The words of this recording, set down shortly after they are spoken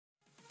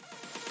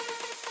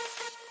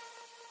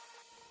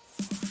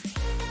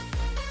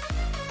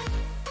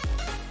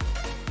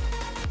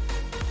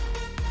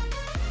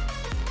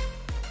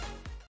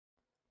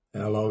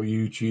Hello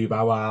YouTube,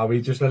 how are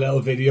we? Just a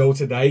little video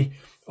today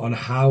on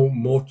how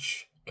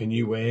much can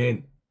you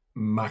earn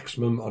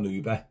maximum on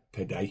Uber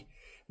per day.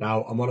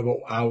 Now I'm on about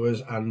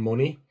hours and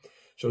money,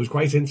 so it was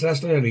quite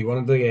interesting. Really, one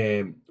of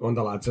the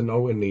lads I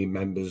know in the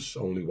members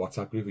only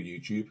WhatsApp group of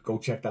YouTube. Go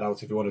check that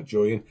out if you want to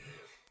join.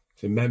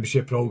 It's a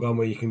membership program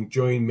where you can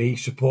join me,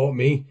 support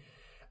me,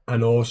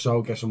 and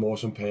also get some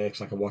awesome perks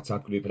like a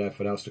WhatsApp group and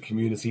everything else. The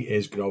community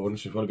is growing,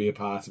 so if you want to be a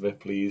part of it,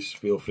 please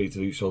feel free to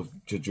do so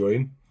to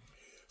join.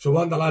 So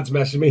one of the lads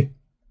messaged me,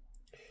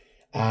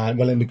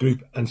 in the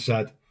group, and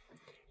said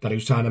that he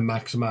was trying to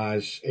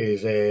maximise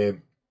his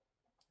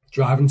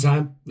driving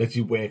time,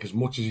 literally work as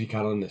much as he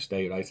can on this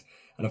day, right?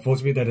 And I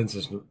thought it'd be a dead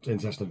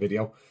interesting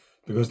video,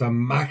 because the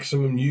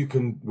maximum you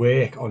can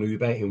work on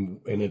Uber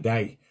in a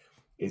day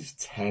is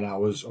 10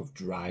 hours of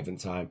driving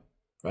time,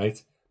 right?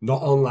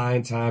 Not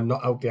online time,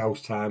 not out the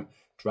house time,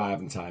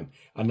 driving time.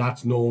 And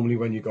that's normally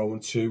when you're going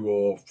to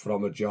or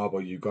from a job,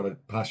 or you've got a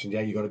passenger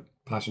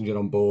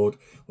on board,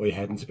 or you're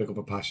heading to pick up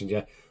a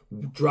passenger.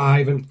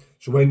 Driving,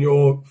 so when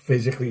you're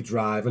physically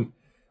driving,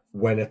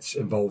 when it's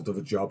involved with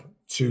a job,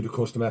 to the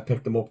customer,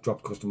 pick them up,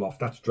 drop the customer off,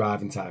 that's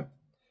driving time,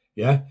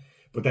 yeah?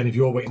 But then if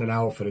you're waiting an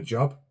hour for a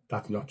job,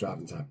 that's not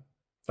driving time.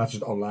 That's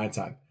just online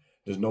time.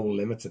 There's no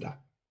limit to that.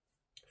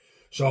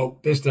 So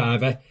this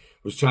driver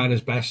was trying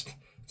his best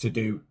to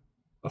do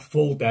a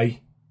full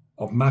day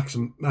of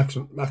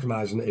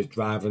maximising his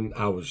driving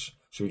hours.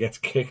 So he gets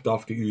kicked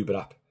off the Uber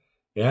app.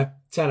 Yeah,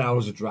 10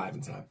 hours of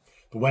driving time.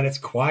 But when it's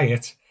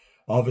quiet,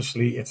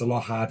 obviously it's a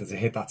lot harder to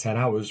hit that 10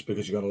 hours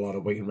because you've got a lot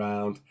of waiting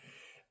around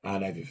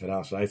and everything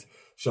else, right?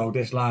 So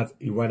this lad,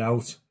 he went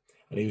out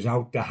and he was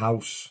out the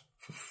house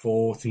for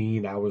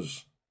 14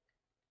 hours,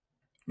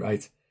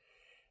 right?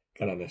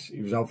 Get on this.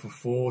 He was out for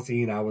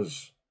 14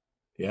 hours,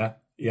 yeah?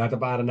 He had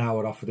about an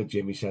hour off of the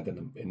gym, he said,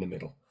 in the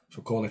middle.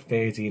 So call it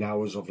 13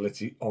 hours of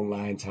literally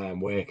online time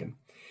working.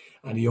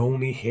 And he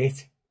only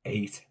hit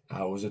 8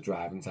 hours of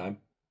driving time.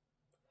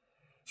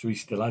 So he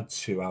still had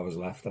 2 hours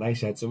left. And I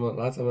said to him,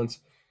 lads, I went,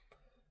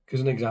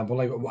 because an example,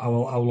 like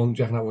how long do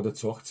you reckon that would have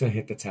took to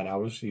hit the 10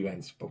 hours? He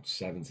went about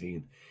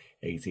 17,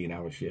 18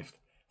 hour shift.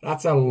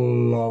 That's a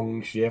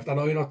long shift. I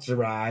know you're not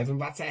driving,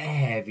 but that's a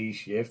heavy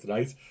shift,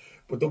 right?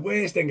 But the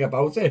worst thing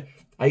about it,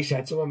 I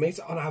said to him, mate,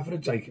 on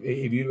average, like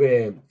if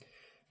you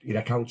your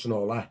accounts and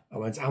all that, I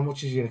went, how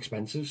much is your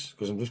expenses?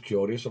 Because I'm just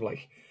curious. I'm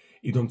like,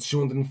 you done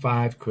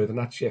 205 quid in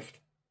that shift,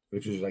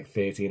 which was like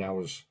 13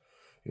 hours.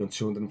 You done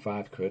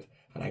 205 quid.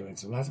 And I went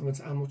to him, lads,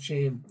 how much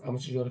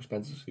is your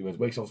expenses? He went,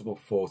 works out about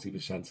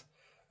 40%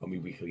 on my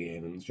weekly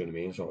earnings, do you know what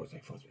I mean? So I was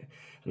like, 40%. And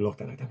I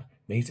looked at it,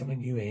 mate, I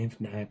mean, you earn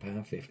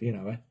 £9.50 an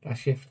hour, that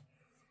shift.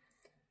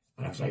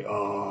 And I was like,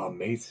 oh,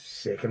 mate,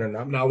 sickening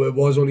that. Now, it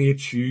was only a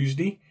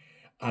Tuesday,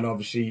 and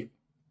obviously,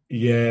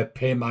 your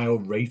per mile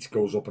rate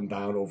goes up and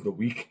down over the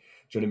week.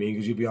 Do you know what I mean?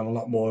 Because you'll be on a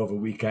lot more of a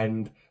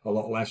weekend, a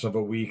lot less of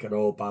a week, and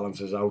all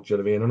balances out. Do you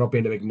know what I mean? I'm not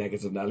being a big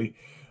negative Nelly,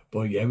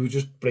 but yeah, we were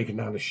just breaking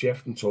down the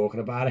shift and talking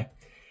about it.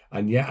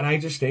 And yeah, and I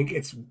just think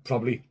it's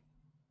probably,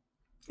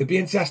 it'd be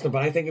interesting,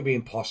 but I think it'd be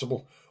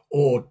impossible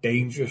or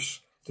dangerous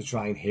to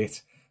try and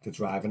hit the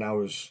driving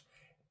hours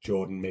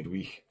during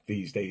midweek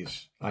these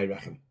days, I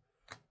reckon.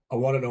 I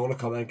want to know in the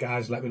comment,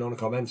 guys. Let me know in the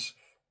comments.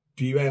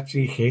 Do you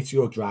actually hit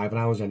your driving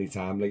hours any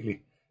time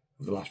lately?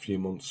 The last few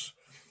months,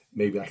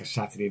 maybe like a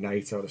Saturday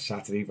night or a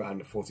Saturday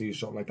around the footy or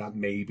something like that,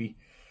 maybe.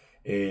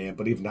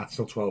 But even that's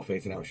still 12,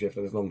 13 hour shift,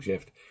 and it's a long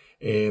shift.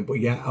 But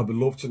yeah, I would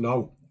love to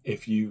know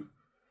if you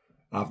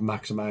have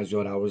maximised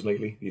your hours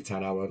lately, your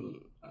 10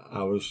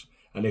 hours.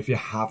 And if you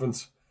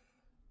haven't,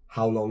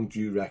 how long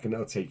do you reckon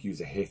it'll take you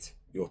to hit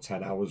your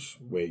 10 hours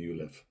where you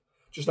live?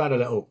 Just had a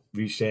little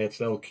research,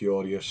 a little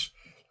curious,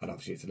 and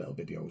obviously it's a little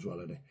video as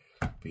well, isn't it?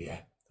 But yeah,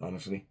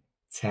 honestly,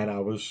 10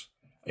 hours.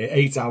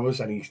 8 hours,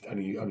 and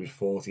he was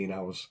 14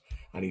 hours,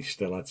 and he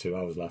still had 2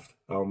 hours left.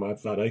 How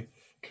mad's that, eh?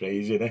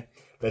 Crazy, eh?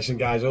 Listen,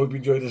 guys, I hope you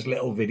enjoyed this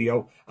little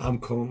video. I'm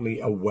currently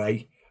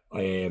away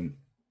in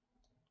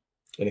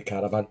a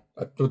caravan.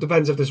 It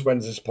depends if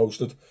when's this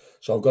posted.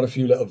 So I've got a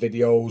few little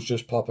videos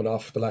just popping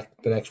off the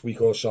next week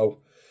or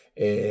so.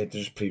 They're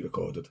just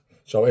pre-recorded.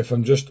 So if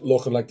I'm just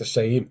looking like the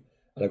same,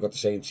 and I've got the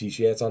same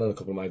t-shirt on in a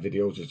couple of my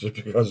videos, it's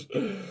just because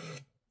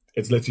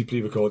it's literally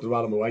pre-recorded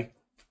while I'm away.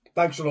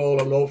 Thanks for all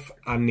the love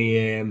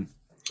and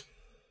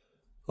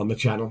on the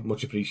channel,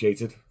 much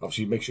appreciated.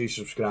 Obviously, make sure you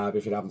subscribe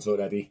if you haven't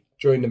already.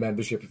 Join the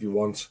membership if you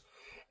want.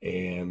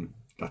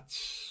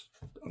 That's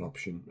an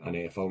option.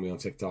 And follow me on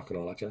TikTok and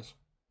all that jazz.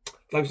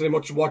 Thanks very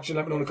much for watching.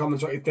 Let me know in the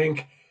comments what you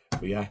think.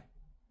 But yeah,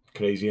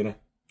 crazy, innit?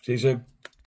 See you soon.